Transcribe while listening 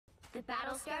The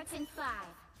battle starts in 5,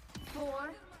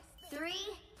 4, 3,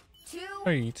 2,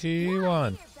 3, 2,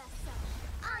 1.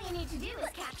 All you need to do is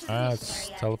capture the Let's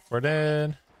mission area. teleport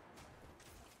in.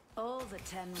 All the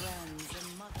 10 realms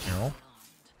and much No. beyond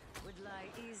would lie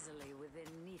easily within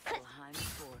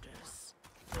Niflheim's borders.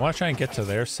 I want to try and get to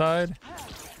their side.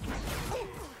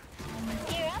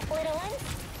 You're up, little ones.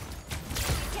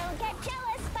 Don't get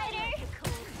jealous, spider.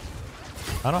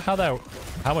 I don't know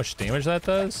how much damage that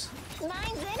does.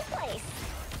 Mine's in place.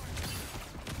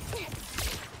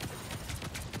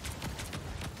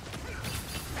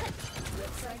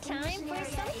 Time for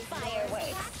some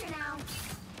fireworks.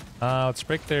 Let's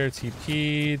break their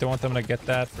TP. Don't want them to get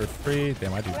that for free. They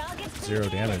might do 0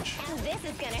 damage. And this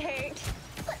is gonna hurt.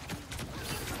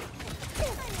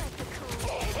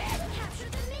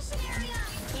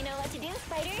 You know what to do,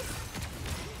 spiders?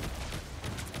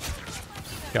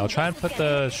 Okay, I'll try and put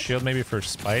the shield maybe for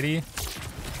Spidey.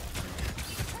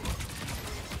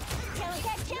 Don't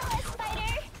get jealous,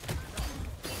 spider.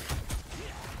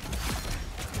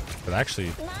 It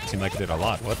actually seemed like it did a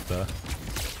lot. What the?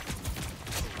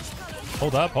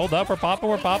 Hold up, hold up. We're popping,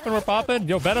 we're popping, we're popping.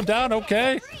 Yo, bet him down.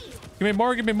 Okay. Give me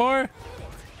more, give me more.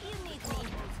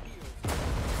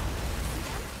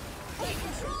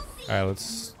 All right,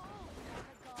 let's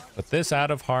put this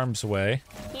out of harm's way.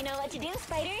 You know what to do,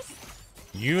 spiders?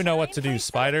 You know what to do,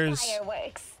 spiders.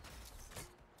 Fireworks.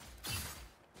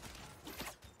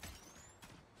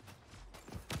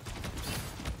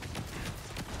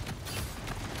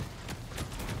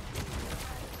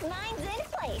 Mine's in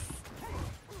place.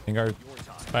 I think our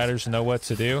spiders know what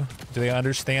to do. Do they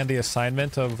understand the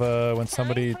assignment of when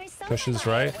somebody Time for some pushes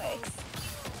right? fireworks.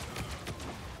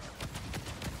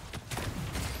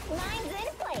 Mine's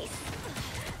in place.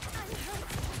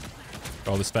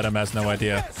 Oh, this Venom has no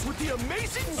idea. Yes, with the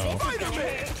amazing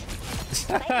Spider-Man!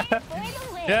 Spider for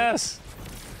the win. Yes.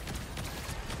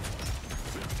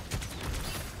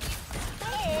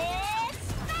 It's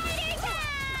spider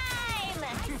time!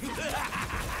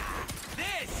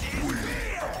 This is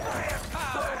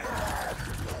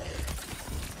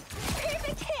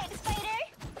Perfect hit, spider.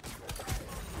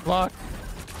 Block.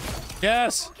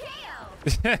 Yes.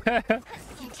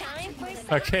 Time for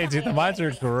some Okay, dude, the mines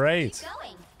are great.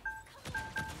 going.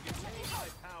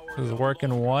 This is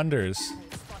working wonders.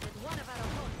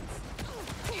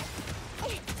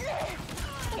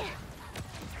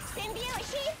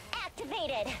 Symbiote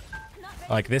activated.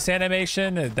 Like this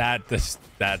animation,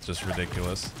 that's just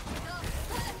ridiculous.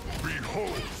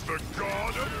 Behold the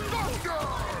god of thunder!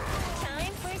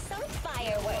 Time for some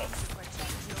fireworks.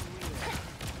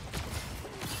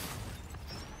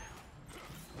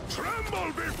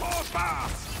 Tremble before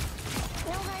bath!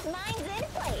 No hurt, mine's in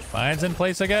place. Mine's in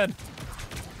place again.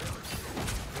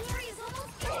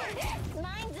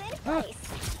 Mine's in place.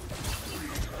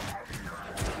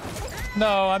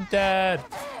 No, I'm dead.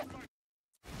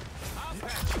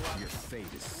 Your fate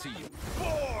is sealed.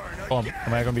 Oh,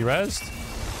 am I gonna be rezzed?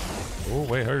 Oh,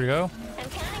 wait, here we go. I'm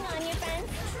counting on you, friends.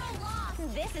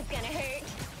 This is gonna hurt.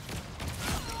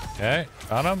 Okay,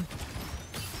 got him.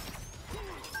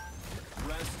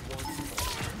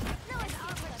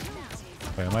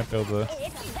 Okay, I might be able to.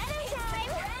 It's better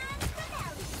time.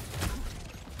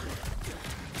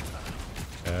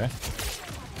 Okay.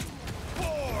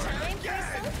 Time for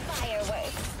some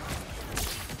fireworks.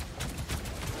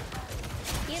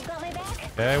 You got my back?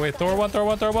 Okay, wait, Thor one, Thor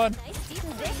one, Thor one.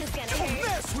 This is gonna hurt.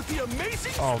 Mess with the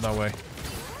amazing Oh, no way.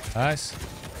 Nice.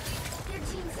 Your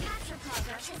team's capture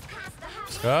progress has passed the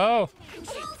half. Go.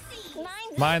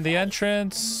 Mine's Mind the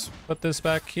entrance. Put this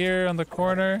back here on the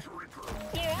corner.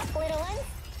 You're up, little one.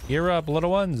 Gear up,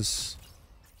 little ones.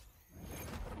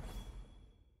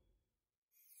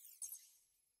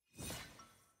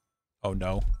 Oh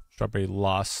no. Strawberry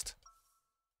lost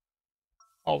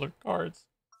all their cards.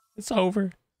 It's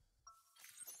over.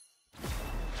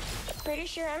 Pretty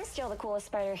sure I'm still the coolest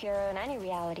spider hero in any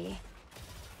reality.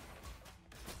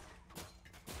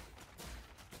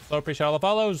 So appreciate all the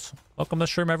follows. Welcome to the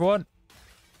stream, everyone.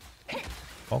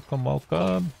 Welcome,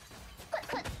 welcome.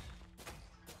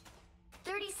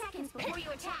 30 seconds before you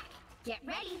attack. Get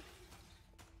ready.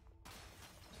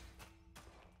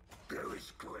 There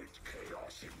is great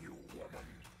chaos in you, woman.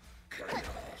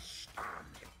 Chaos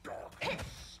and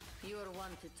darkness. You're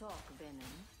one to talk, Venom.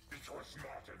 It was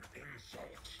not an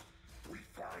insult. We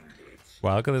find it.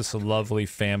 Wow, look at this lovely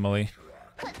family.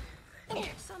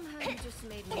 Somehow you just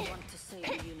made me want to save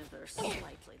the universe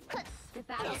slightly less. The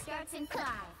battle starts in 5,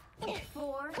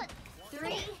 4,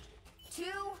 3, 2,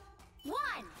 1.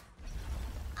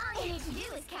 All you need to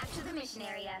do is capture the mission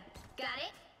area. Got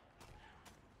it?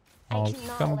 I'll I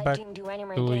cannot come let back Jim do any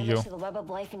more to damage you. to the web of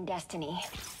life and destiny.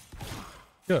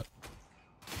 Good.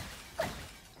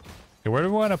 Okay, where do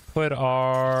we want to put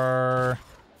our...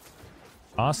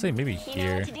 Honestly, maybe You know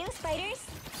here. what to do, spiders?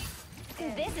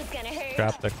 This is gonna hurt.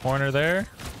 Grab the corner there.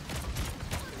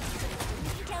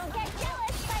 Don't get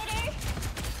jealous, spider.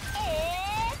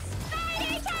 It's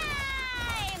spider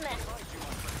time!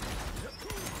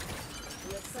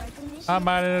 Looks like the mission I'm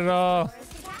at it all. is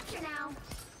to capture now.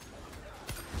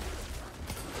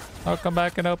 I'll come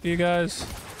back and help you guys.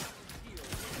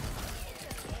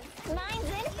 Mine's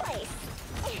in place.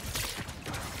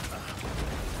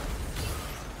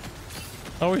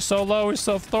 Oh, we're so low. We're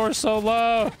so Thor's so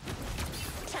low.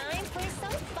 Time for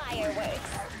some fireworks.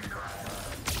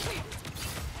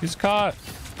 He's caught.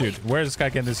 Dude, where's this guy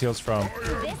getting his heals from?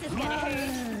 This is gonna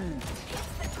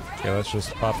hurt. Okay, let's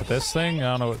just pop at this thing.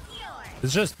 I don't know what...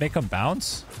 Does it just make him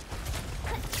bounce?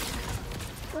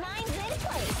 Mine's in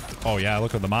place. Oh, yeah,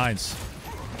 look at the mines.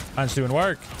 Mine's doing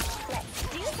work. Let's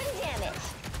do some damage.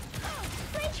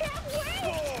 My trap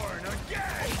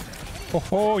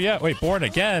worked. Oh, yeah. Wait, born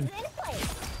again? Mine's in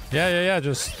place. Yeah.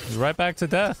 Just right back to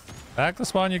death. Back to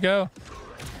spawn you go.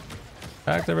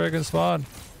 Back to friggin' spawn.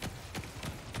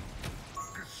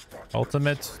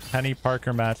 Ultimate Penny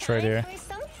Parker match right here. Time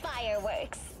for some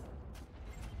fireworks.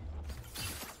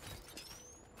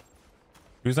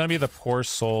 Who's gonna be the poor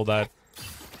soul that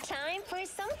Time for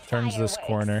some turns this fireworks.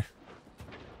 corner?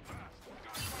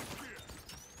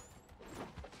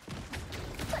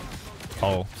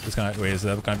 Oh, it's gonna... Wait, is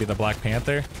that gonna be the Black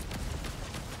Panther?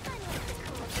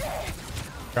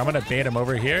 I'm gonna bait him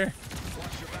over here.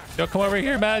 Yo, come over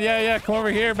here, man. Yeah, come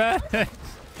over here, man.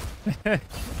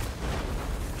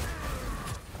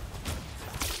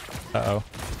 Uh-oh.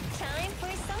 Time for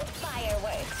some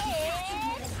fireworks.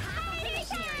 It's party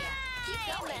time!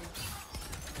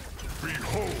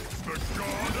 Behold the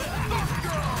god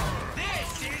of thunder!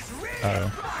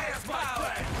 Uh-oh.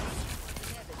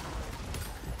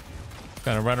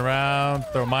 Gonna run around,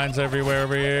 throw mines everywhere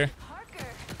over here.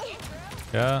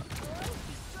 Yeah.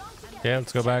 Yeah,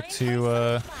 let's go back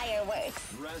to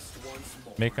Fireworks.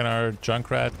 making our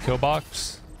Junkrat kill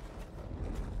box.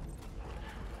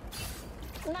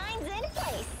 Mine's in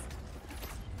place.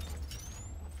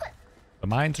 The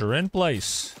mines are in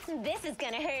place. This is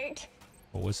gonna hurt.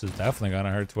 Well, this is definitely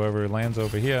gonna hurt whoever lands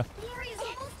over here. The area's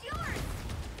almost yours.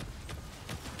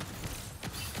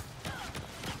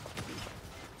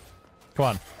 Come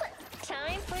on.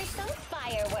 Time for some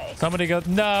fireworks. Somebody go.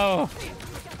 No. It's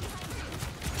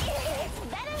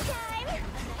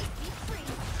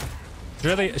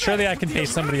venom time. Surely I can pay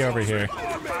somebody over here.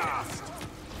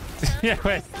 Yeah,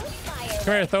 wait. Some fireworks.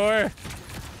 Come here, Thor.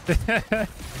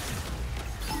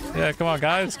 Yeah, come on,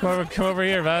 guys. Come over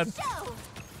here, man. This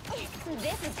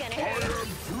is gonna hurt.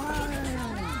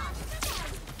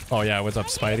 Oh yeah, what's up,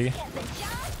 Spidey? Get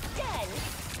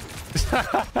the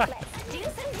job done. Let's do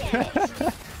some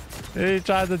damage. He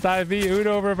tried to dive me.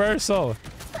 Uno reversal.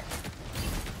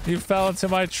 You fell into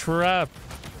my trap.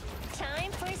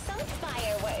 Time for some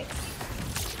fireworks.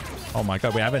 Oh my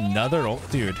god, we have another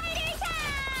dude. Party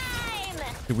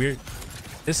time! Weird.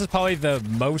 This is probably the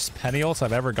most Penny ults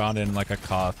I've ever gone in like a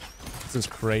cough. This is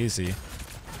crazy.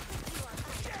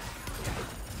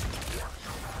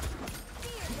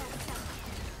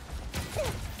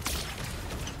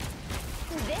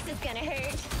 This is gonna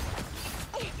hurt.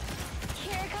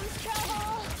 Here comes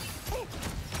trouble.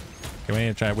 Okay, we need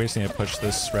to try. We just need to push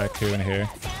this raccoon here.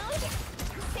 Sound?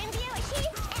 Symbiote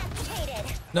sheath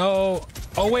activated. No.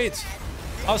 Oh wait.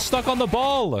 I was stuck on the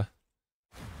ball.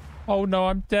 Oh no,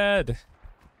 I'm dead.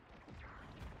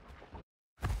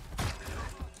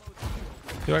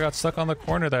 Dude, I got stuck on the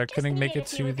corner there. I couldn't make it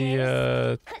to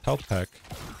the health pack.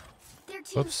 Their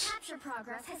team's Whoops. capture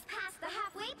progress has passed the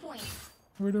halfway point.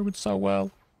 We're doing so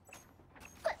well.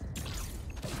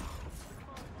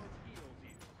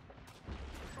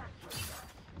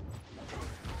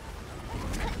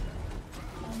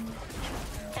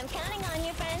 I'm counting on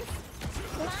you, friends.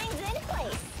 Mine's in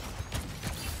place.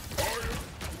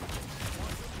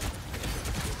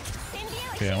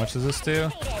 Symbiote Okay, how much does this do?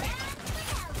 activated.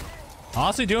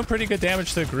 Honestly, doing pretty good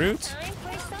damage to Groot. Time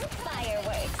for some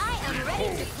fireworks. I am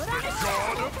ready to put on a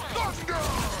show.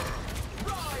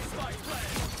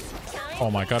 Time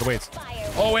Oh my god, wait. for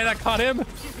fireworks. Oh wait, I caught him.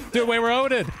 Dude, wait, we're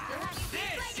outed. Mine's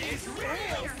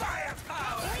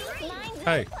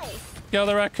Hey, in place. kill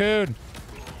the raccoon.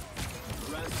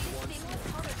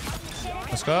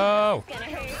 Let's go. Gonna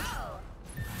hurt.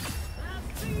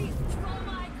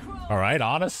 All right,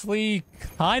 honestly,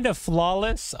 kind of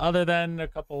flawless other than a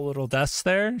couple little deaths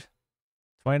there.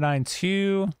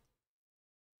 29-2. Another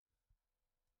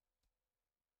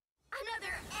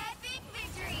epic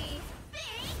victory. Big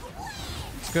win.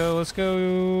 go. Let's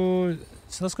go.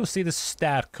 So let's go see the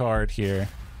stat card here.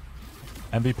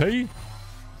 MVP.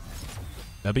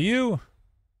 W.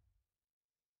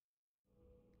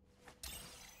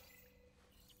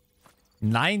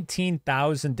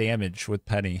 $19,000 damage with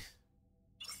Penny.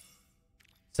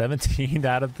 17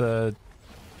 out of the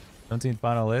 17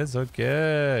 final is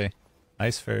okay.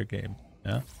 Nice fair game.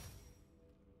 Yeah.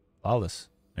 Flawless.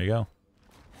 There you go.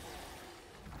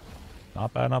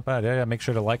 Not bad, not bad. Yeah, make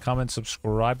sure to like, comment,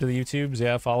 subscribe to the YouTubes.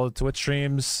 Yeah, follow the Twitch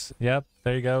streams. Yep,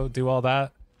 there you go. Do all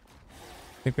that.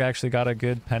 I think we actually got a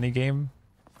good Penny game.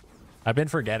 I've been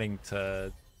forgetting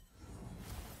to,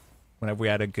 whenever we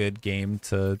had a good game,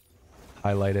 to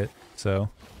highlight it. So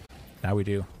now we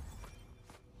do.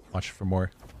 Watch for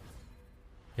more.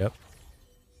 Yep.